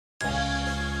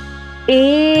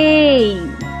A.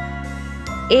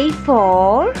 A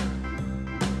for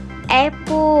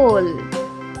apple.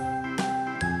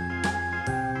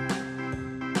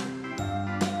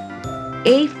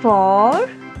 A for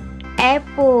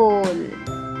apple.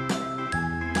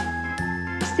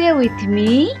 Say with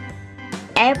me,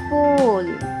 apple.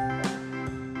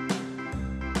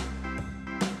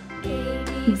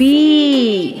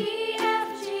 B.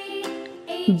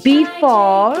 B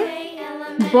for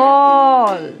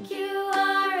ball.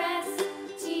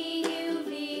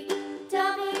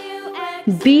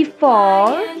 B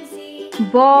for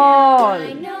ball.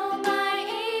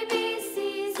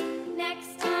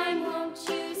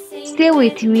 Say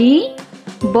with me,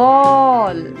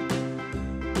 ball.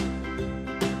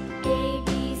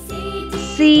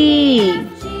 C.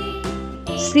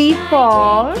 C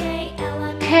for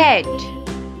cat.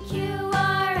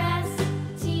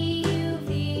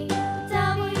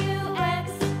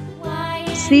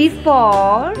 C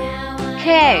for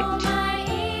cat.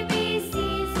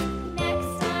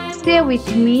 Say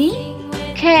with me,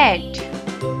 cat.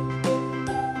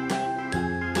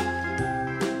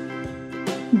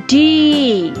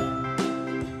 D.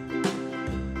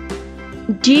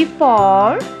 D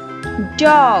for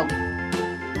dog.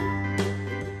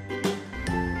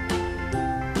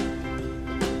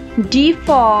 D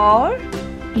for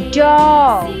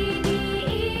dog.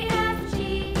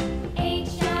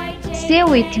 Say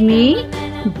with me,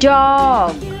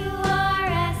 dog.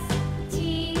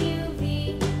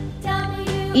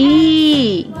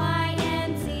 E.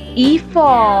 E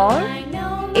for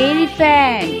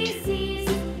elephant.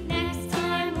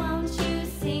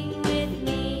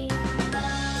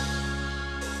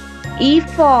 E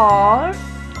for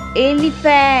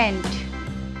elephant.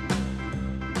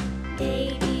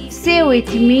 Say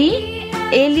with me,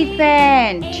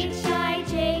 elephant.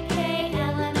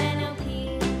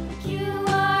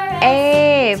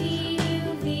 F.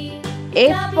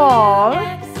 F for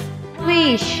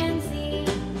fish.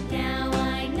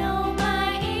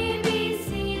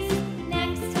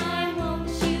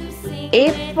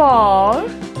 F for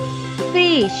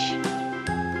fish.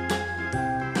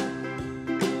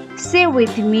 Say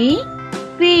with me,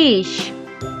 fish.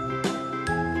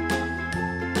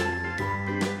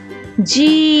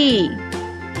 G.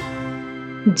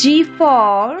 G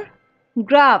for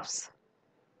grapes.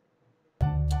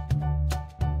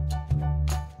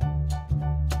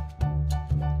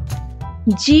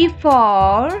 G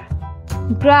for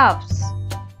grapes.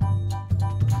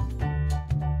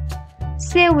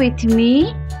 Say with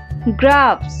me,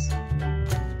 grapes.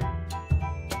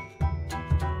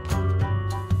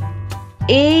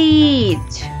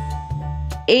 H.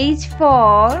 H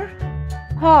for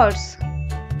horse.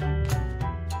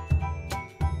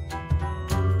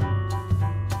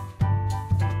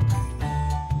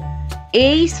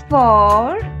 H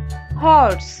for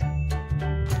horse.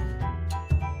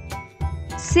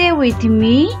 Say with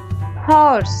me,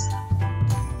 horse.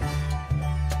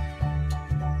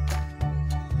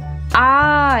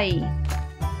 I.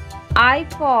 I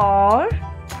for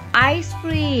ice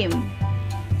cream.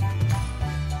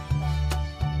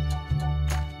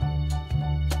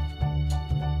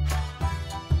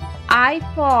 I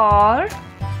for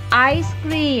ice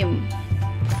cream.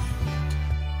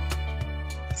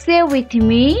 Say with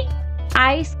me,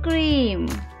 ice cream.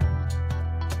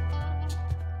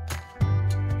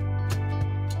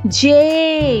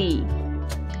 J.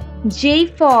 J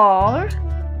for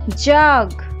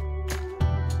jug.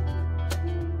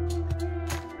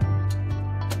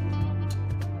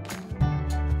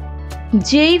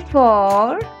 J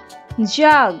for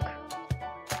jug.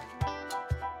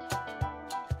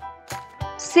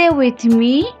 Say with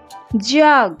me,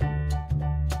 jug.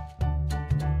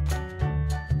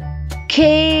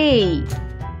 K.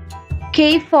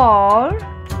 K for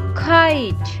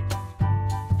kite.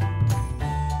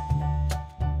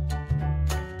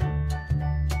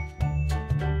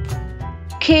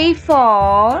 K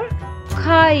for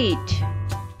kite.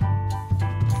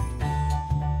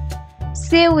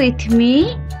 Say with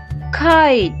me,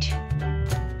 kite.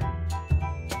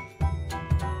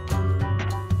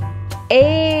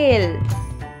 L.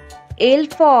 L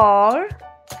for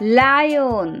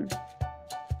lion.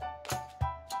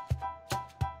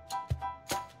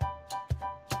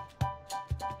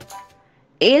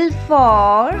 L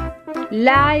for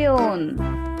lion.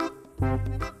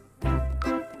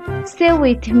 Say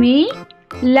with me,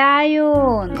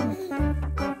 lion.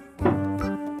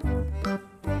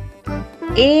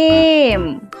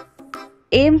 M.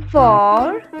 M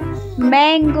for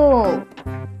mango.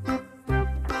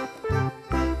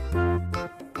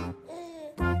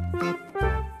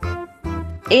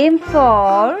 M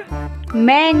for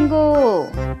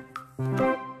mango.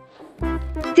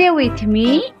 Say with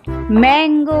me,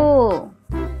 mango.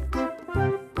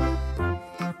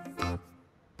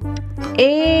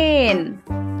 N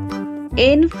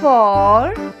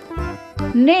for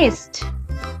nest.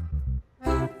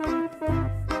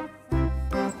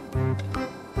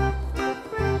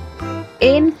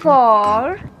 N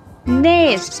for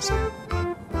nest.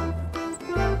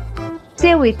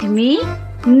 Say with me,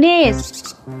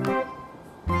 nest.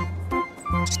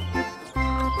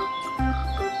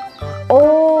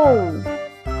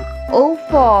 O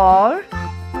for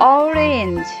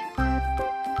orange.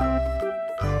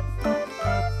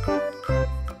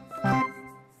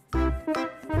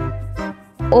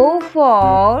 O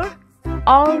for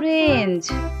orange.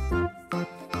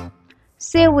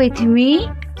 Say with me,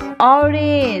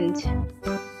 orange.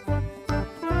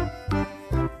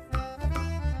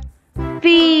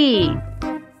 P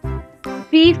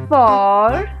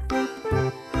for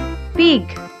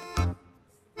pig.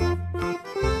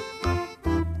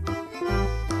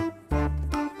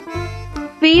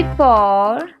 P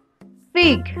for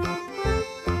pig.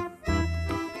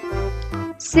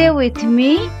 Say with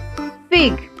me,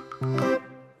 pig.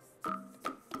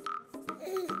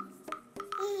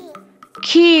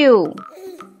 Q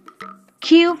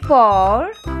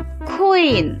for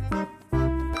queen.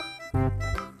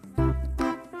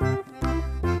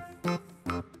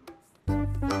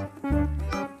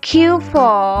 Q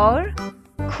for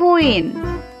queen.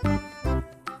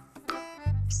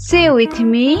 Say with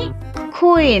me,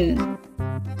 queen.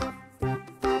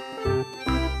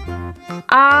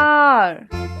 R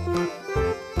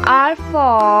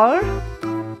for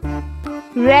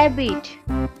rabbit.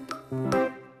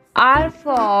 R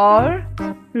for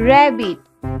rabbit.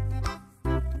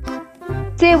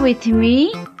 Say with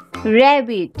me,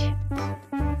 rabbit.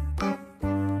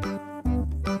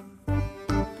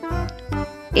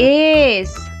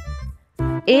 S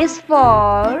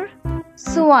for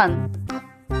swan.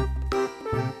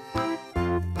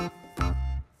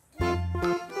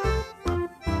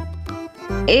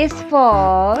 S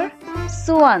for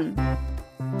swan.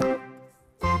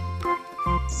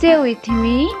 Say with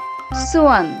me,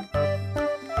 swan.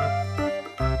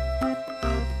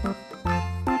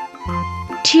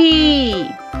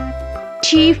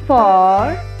 T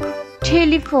for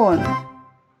telephone.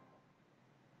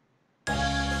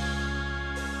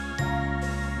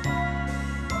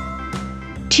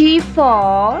 T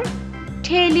for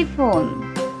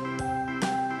telephone.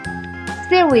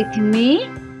 Say with me,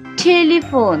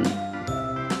 telephone.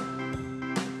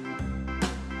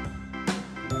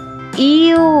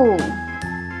 U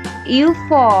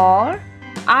for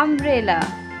umbrella.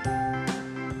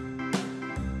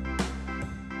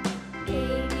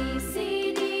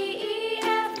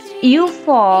 U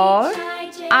for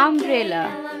umbrella.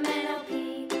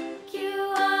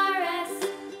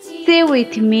 Say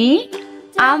with me,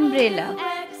 umbrella.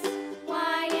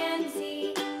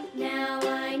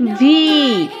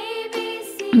 V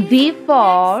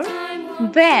for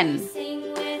van.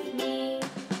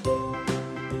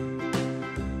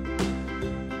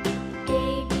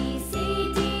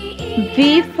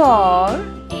 V for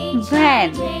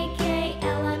van.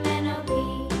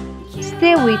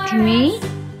 Say with me,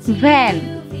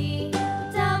 van.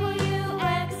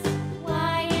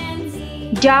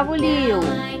 W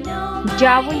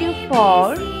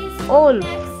for wolf.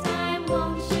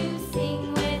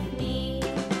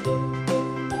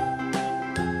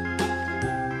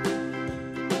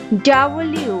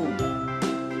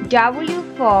 W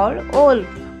for wolf.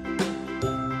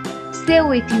 Say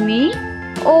with me,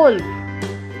 wolf.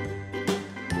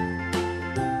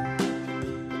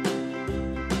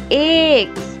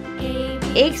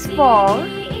 X for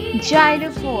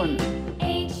xylophone.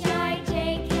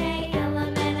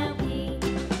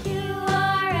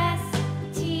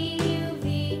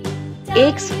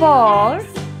 X for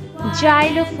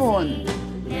xylophone.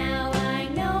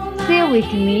 Say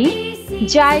with me,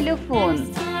 xylophone.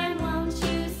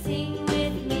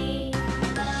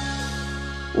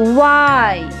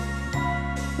 Y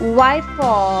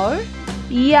for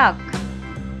yak.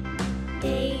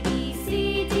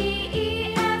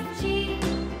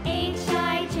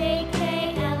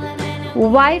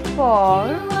 Y for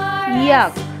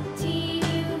yak.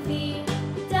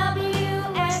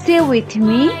 Say with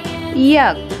me,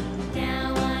 yak.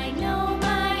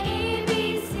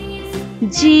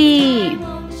 G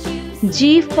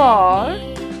for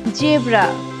zebra.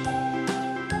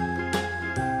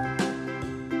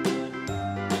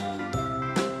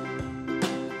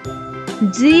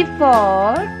 Z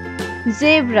for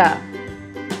zebra.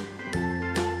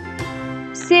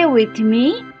 Say with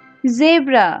me,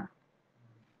 zebra.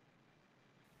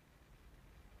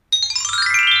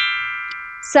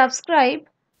 Subscribe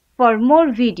for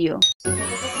more video.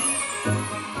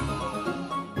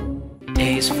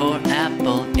 A is for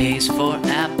apple, A is for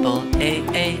apple, A,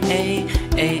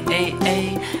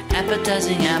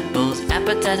 appetizing apples,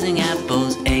 appetizing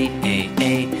apples, A,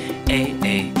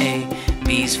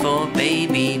 B's for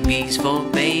baby, B's for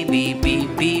baby, B,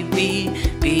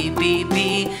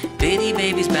 bitty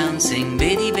babies bouncing,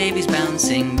 bitty babies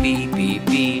bouncing, B,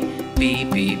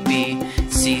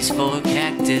 C's for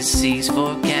cactus, C's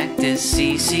for cactus,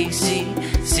 C,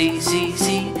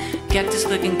 cactus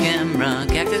clicking camera,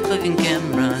 cactus clicking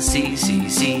camera, C,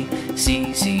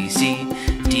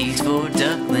 D's for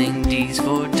duckling, D's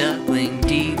for duckling,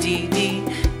 D,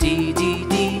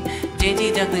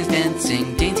 dainty ducklings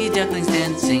dancing, dainty ducklings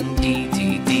dancing, D,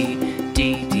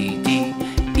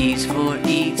 E's for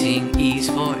eating, E's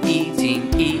for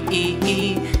eating, E,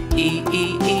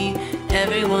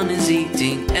 everyone is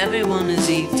eating, everyone is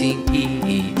eating, E,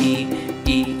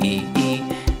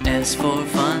 S for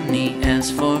funny,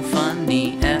 S for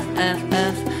funny, F,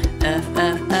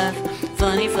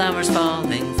 funny flowers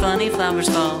falling, funny flowers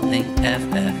falling, F,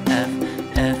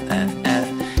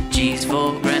 G's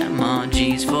for grandma,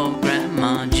 G's for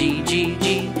grandma, G,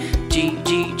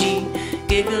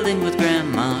 giggling with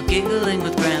grandma, giggling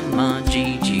with grandma,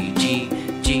 G,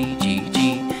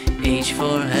 H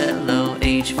for hello,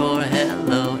 H for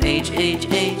hello, H,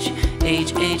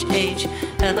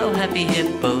 hello happy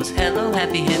hippos, hello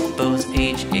happy hippos,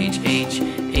 H,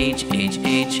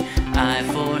 I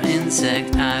for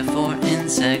insect, I for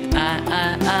insect,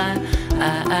 I,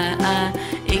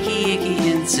 icky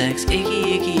insects,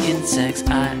 icky insects,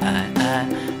 I,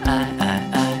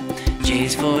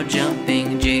 J's for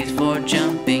jumping, J's for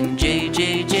jumping, J,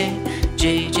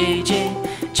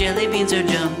 jelly beans are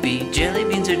jumpy, jelly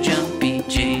beans are jumpy,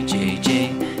 J,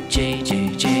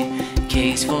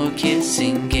 K's for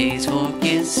kissing, K's for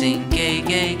kissing, K,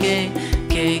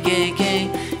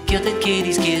 gilded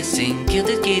kitties kissing,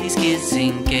 gilded kitties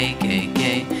kissing, K,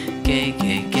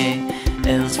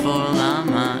 L's for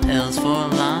llama, L's for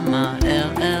llama,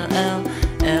 L,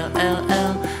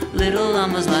 little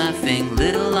llamas laughing,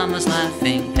 little llamas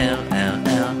laughing, L,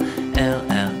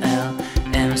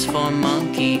 M's for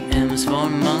monkey, M's for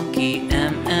monkey,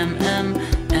 M,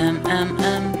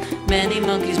 many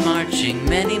monkeys marching,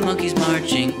 many monkeys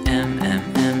marching, M,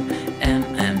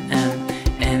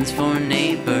 N's for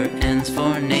neighbor, N's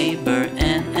for neighbor,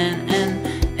 N,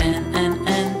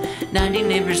 90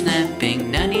 neighbors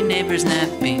napping, 90 neighbors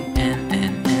napping, N,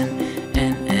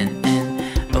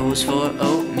 O's for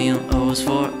oatmeal, O's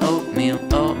for oatmeal,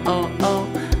 O,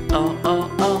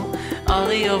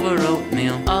 Ollie over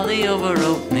oatmeal, Ollie over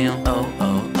oatmeal, O,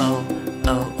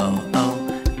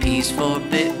 P's for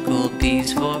pickle,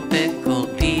 P's for pickle,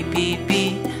 P,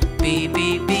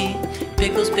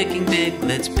 pickles picking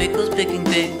piglets, pickles picking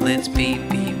piglets, P,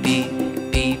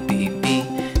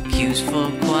 Q's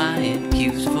for quiet,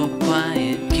 Q's for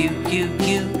quiet, Q,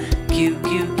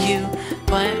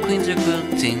 quiet queens are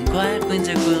quilting, quiet queens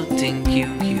are quilting, Q,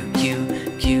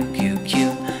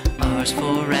 R's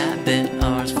for rabbit,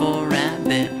 R's for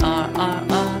rabbit, R,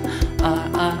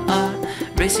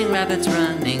 racing rabbits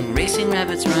running,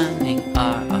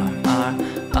 R,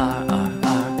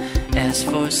 S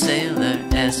for sailor,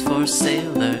 S for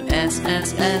sailor, S,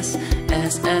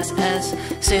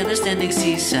 sailor standing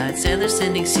seaside, sailor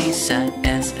standing seaside,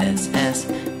 S,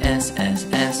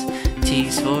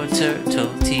 T's for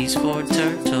turtle, T's for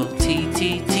turtle, T,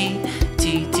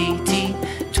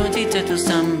 20 turtles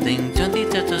tumbling, 20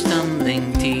 turtles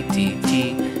tumbling, T,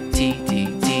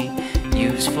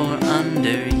 U's for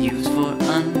under, U's for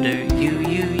under, U,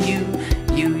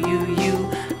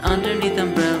 underneath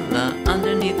umbrella,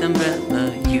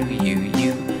 U,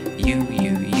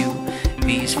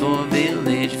 V's for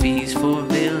village, V's for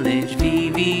village, V,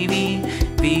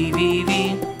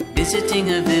 visiting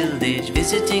a village,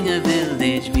 visiting a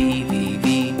village, V,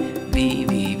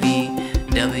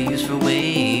 W's for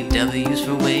wave, W's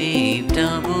for wave,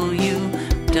 W,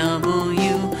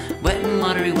 wet and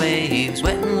watery waves,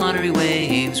 wet and watery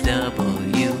waves,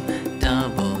 W,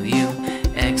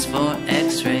 X for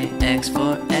x-ray, X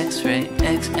for x-ray,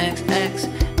 X,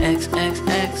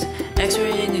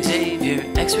 X-raying Xavier,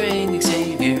 X-raying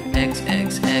Xavier, X,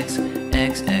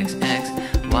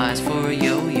 Y's for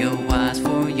yo-yo, Y's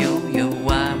for yo-yo,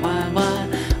 Y,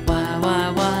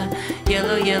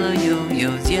 yellow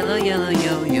yo-yos, yellow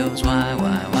yo-yos, Y,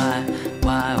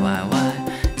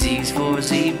 Z's for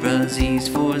zebra, Z's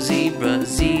for zebra,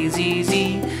 Z,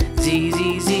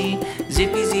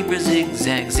 zippy zebra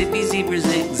zigzag, zippy zebra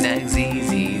zigzag, Z.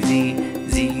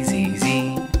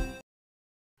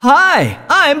 Hi,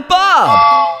 I'm Bob.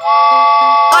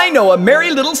 I know a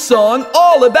merry little song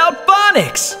all about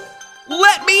phonics.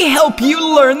 Let me help you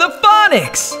learn the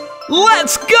phonics.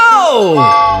 Let's go!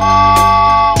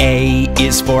 A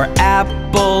is for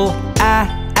apple,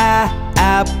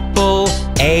 apple.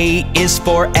 A is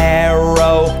for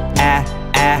arrow,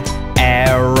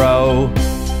 arrow.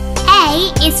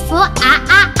 A is for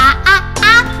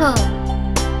apple.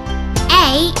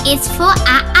 A is for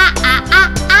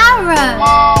arrow.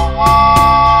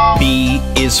 B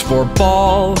is for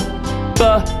ball,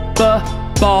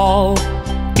 ball.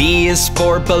 B is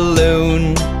for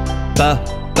balloon,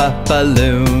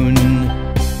 balloon.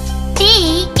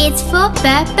 B is for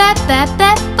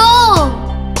ball.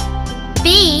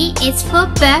 B is for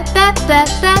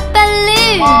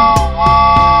balloon.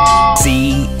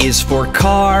 C is for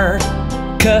car,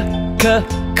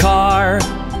 car.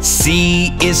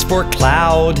 C is for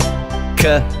cloud,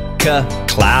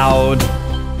 cloud.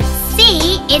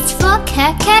 C is for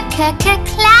cloud.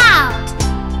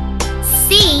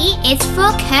 C is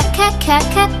for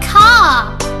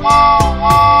car.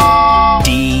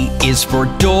 D is for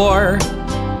door,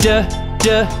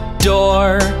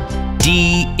 door.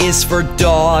 D is for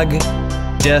dog,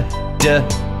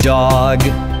 dog.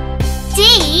 D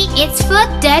is for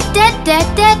door.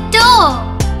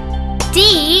 D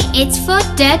is for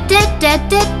dog.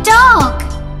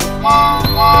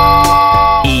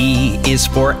 E is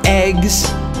for eggs,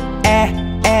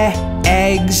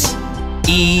 eggs.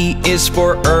 E is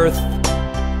for earth,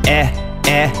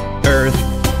 earth.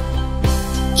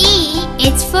 E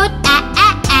is for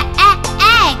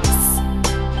eggs.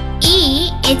 E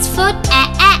is for earth.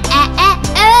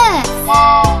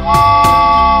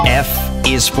 F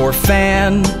is for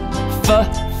fan,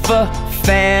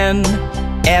 fan.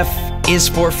 F is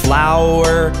for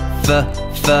flower,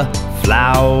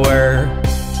 flower.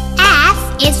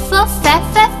 F is for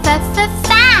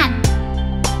fan.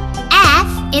 F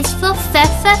is for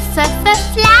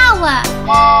flower.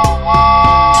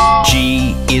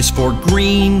 G is for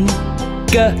green,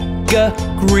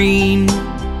 green.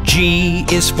 G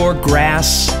is for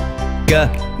grass,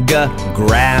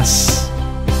 grass.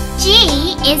 G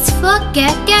is for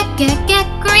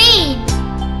green.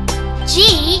 G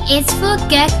is for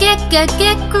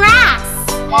grass.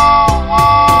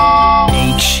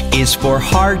 H is for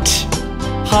heart,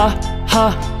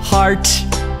 heart.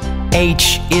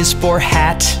 H is for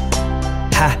hat,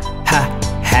 hat.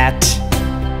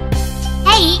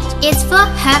 H is for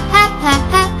heart.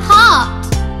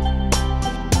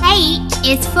 H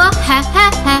is for hat.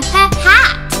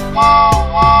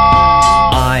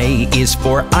 I is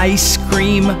for ice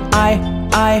cream,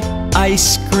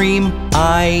 ice cream.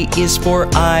 I is for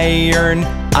iron,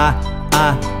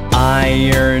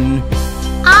 iron.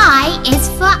 I is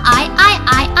for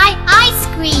ice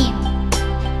cream.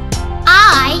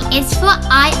 I is for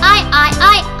iron.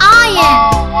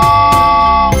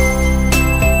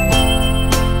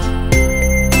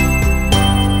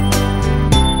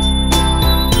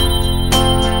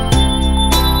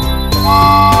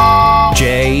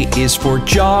 J is for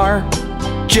jar,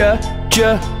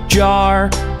 jar.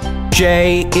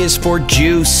 J is for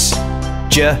juice,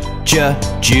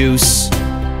 juice.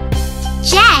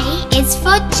 J is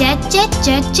for jar.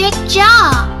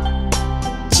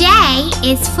 J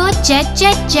is for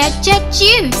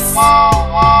juice.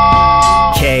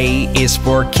 K is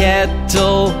for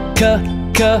kettle,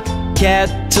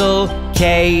 kettle.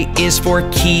 K is for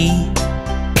key,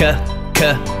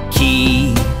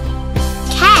 key.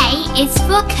 K is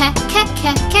for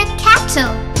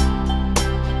kettle.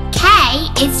 K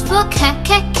is for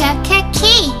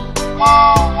key.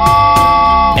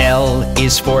 L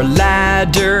is for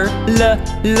ladder,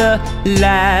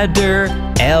 ladder.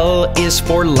 L is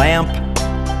for lamp,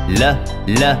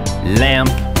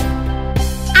 lamp.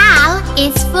 L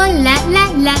is for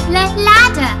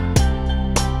ladder.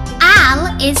 L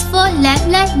is for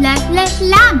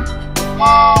lamp.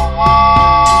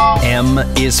 M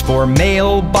is for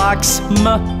mailbox,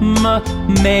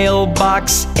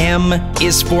 mailbox. M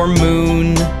is for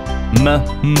moon,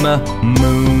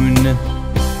 moon.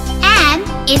 M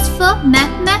is for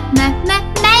mailbox.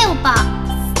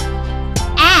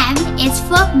 M is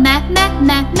for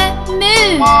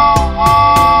moon.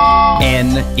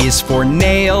 N is for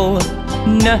nail,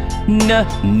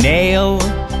 nail.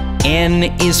 N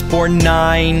is for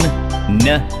nine,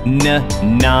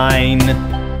 nine.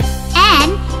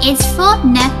 N is for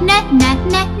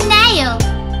nail.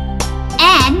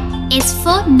 N is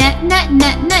for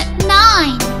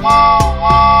nine.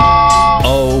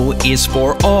 O is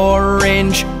for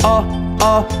orange,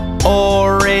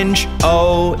 orange.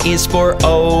 O is for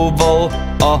oval,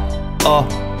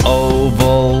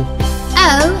 oval. O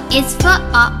is for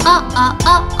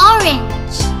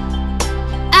orange.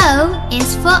 O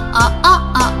is for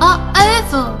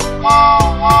oval.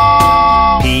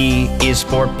 P is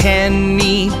for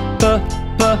penny,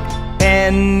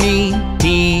 penny.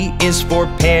 P is for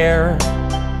pear,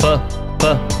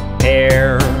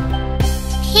 pear.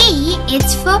 P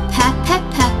is for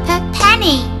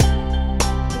penny.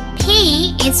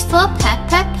 P is for pear.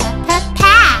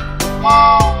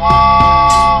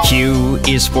 Q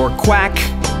is for quack,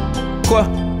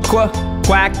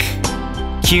 quack.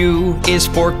 Q is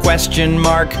for question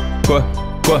mark,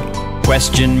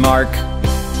 question mark.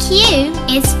 Q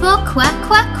is for quack.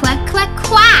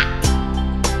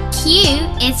 Q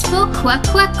is for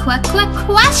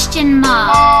question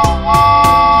mark.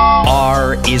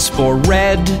 R is for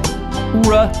red,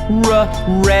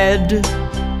 red.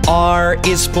 R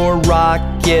is for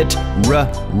rocket,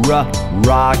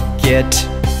 rocket.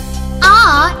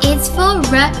 R is for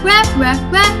red.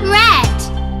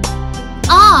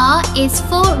 R is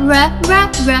for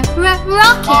rocket.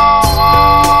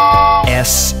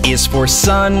 S is for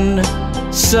sun,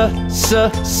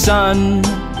 sun.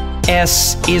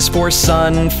 S is for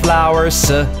sunflower,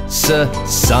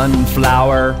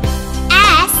 sunflower.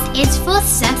 S is for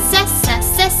sun.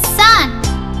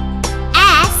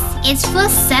 S is for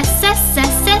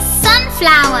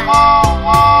sunflower.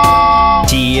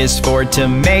 T is for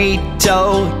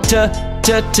tomato,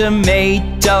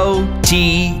 tomato.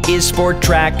 T is for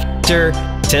tractor,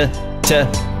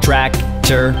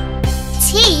 tractor.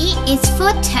 T is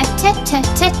for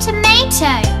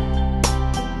tomato.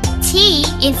 T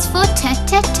is for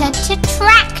tractor.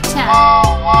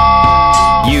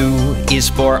 U is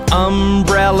for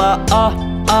umbrella,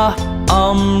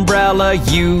 umbrella.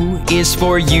 U is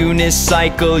for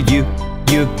unicycle,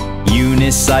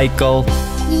 unicycle.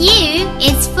 U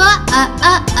is for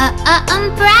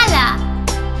umbrella.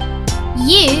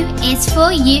 U is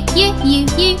for unicycle.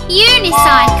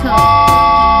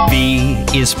 V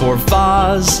is for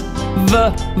vase,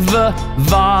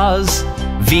 vase.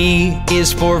 V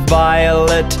is for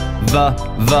violet,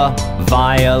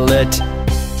 violet.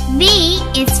 V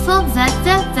is for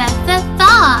vase.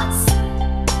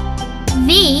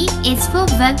 V is for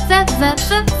violet.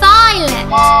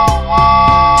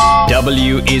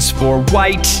 W is for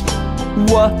white,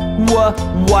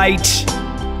 white.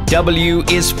 W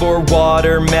is for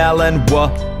watermelon,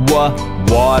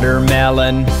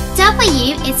 watermelon.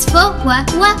 W is for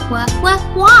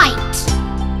white.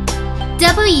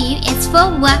 W is for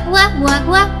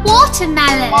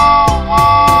watermelon.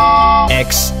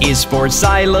 X is for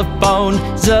xylophone,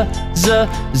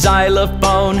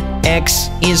 xylophone. X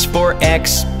is for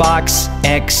Xbox,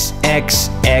 Xbox.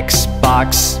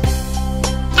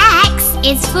 X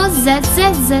is for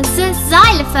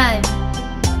xylophone.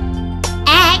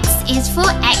 X is for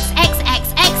Xbox.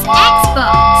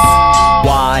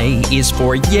 Y is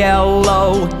for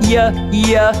yellow,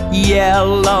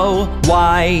 yellow.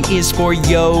 Y is for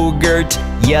yogurt,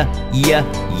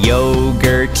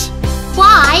 yogurt.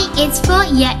 Y is for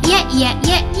yellow.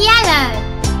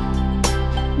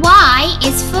 Y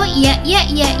is for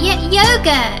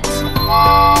yogurt.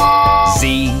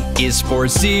 Z is for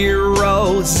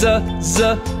zero,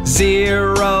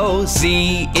 zero.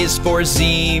 Z is for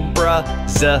zebra,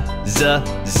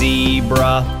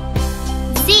 zebra.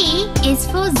 Z is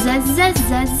for zero.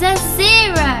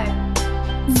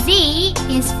 Z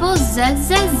is for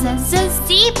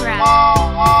zebra.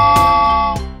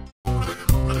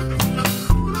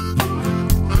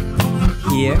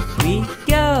 Here we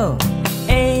go.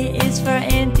 A is for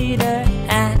anteater,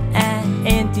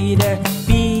 anteater.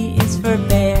 B is for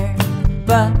bear,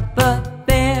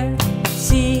 bear.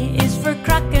 C is for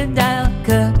crocodile,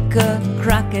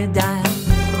 crocodile.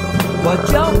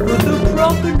 Watch out for the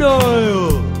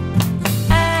crocodile!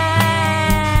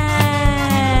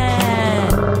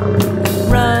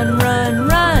 Run, run,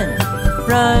 run.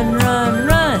 Run, run,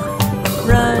 run.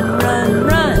 Run, run,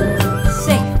 run.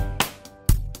 Safe.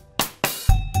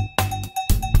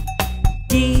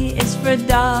 D is for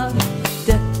dog,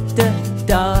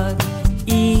 dog.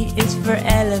 E is for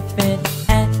elephant,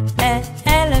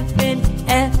 elephant.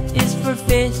 F is for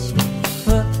fish,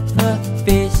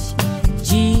 fish.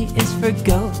 G is for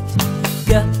goat,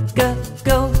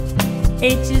 goat.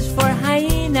 H is for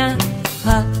hyena,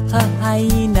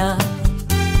 hyena.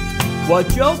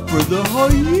 Watch out for the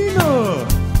hyena!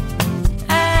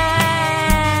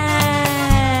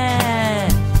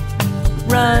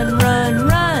 Run, run,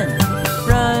 run.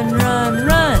 Run, run,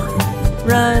 run.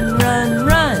 Run, run,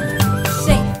 run.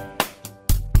 Safe.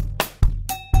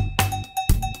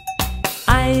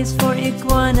 I is for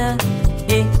iguana,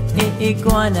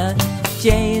 iguana.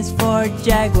 J is for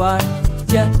jaguar,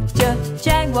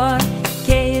 jaguar.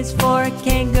 K is for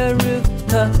kangaroo,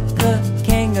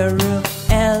 kangaroo.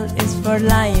 L is for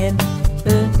lion,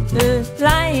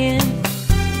 lion.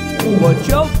 Watch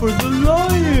out for the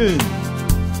lion!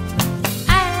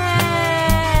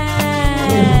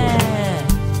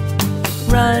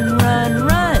 Run, run,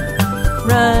 run.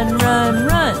 Run, run,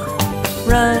 run.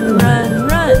 Run, run,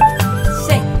 run.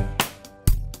 Say.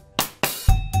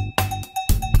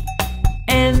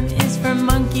 M is for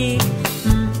monkey,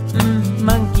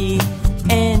 monkey.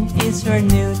 N is for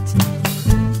newt,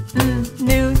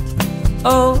 newt.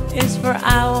 O is for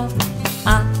owl,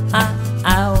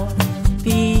 owl.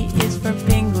 P is for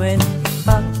penguin,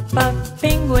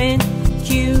 penguin.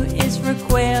 Q is for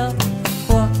quail,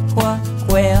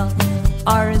 quail.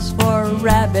 R is for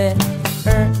rabbit,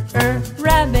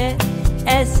 rabbit.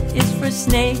 S is for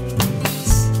snake,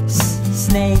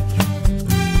 snake.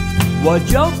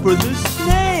 Watch out for the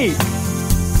snake!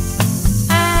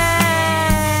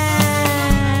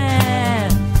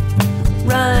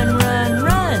 Run, run,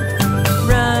 run.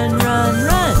 Run, run,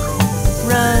 run.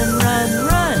 Run, run,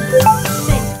 run.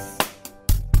 Sing.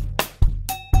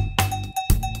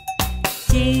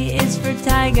 T is for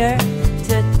tiger,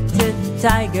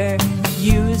 tiger.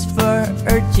 U is for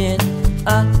urchin,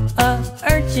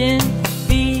 urchin.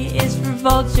 V is for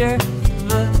vulture,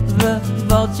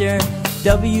 vulture.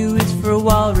 W is for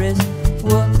walrus,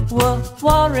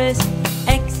 walrus.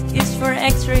 X is for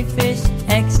x-ray fish,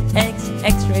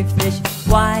 x-ray fish.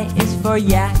 Y is for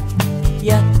yak,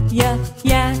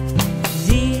 yak. Z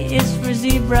is for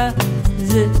zebra,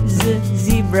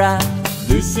 zebra.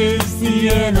 This is the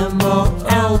animal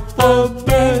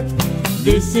alphabet.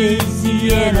 This is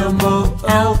the animal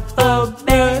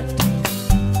alphabet.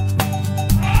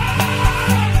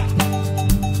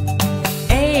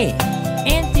 A,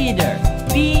 anteater.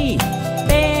 B,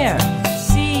 bear.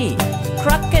 C,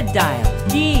 crocodile.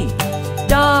 D,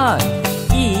 dog.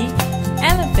 E,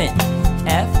 elephant.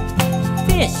 F,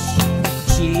 fish.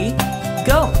 G,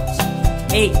 goat.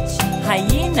 H,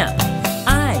 hyena.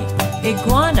 I,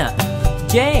 iguana.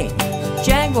 J,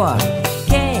 jaguar.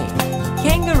 K,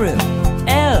 kangaroo.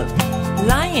 L,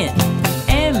 lion.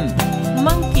 M,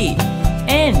 monkey.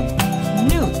 N,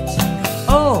 newt.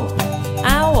 O,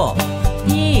 owl.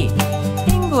 P,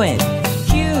 penguin.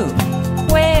 Q,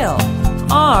 quail.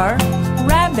 R,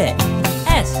 rabbit.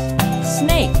 S,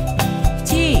 snake.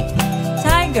 T,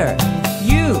 tiger.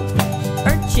 U,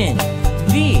 urchin.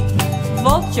 V,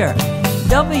 vulture.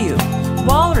 W,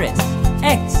 walrus.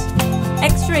 X,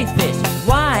 x-ray fish.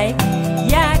 Y,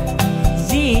 yak.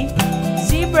 Z,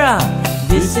 zebra.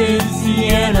 This is the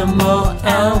animal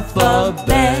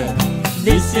alphabet.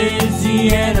 This is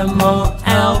the animal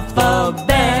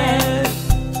alphabet.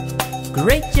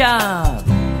 Great job!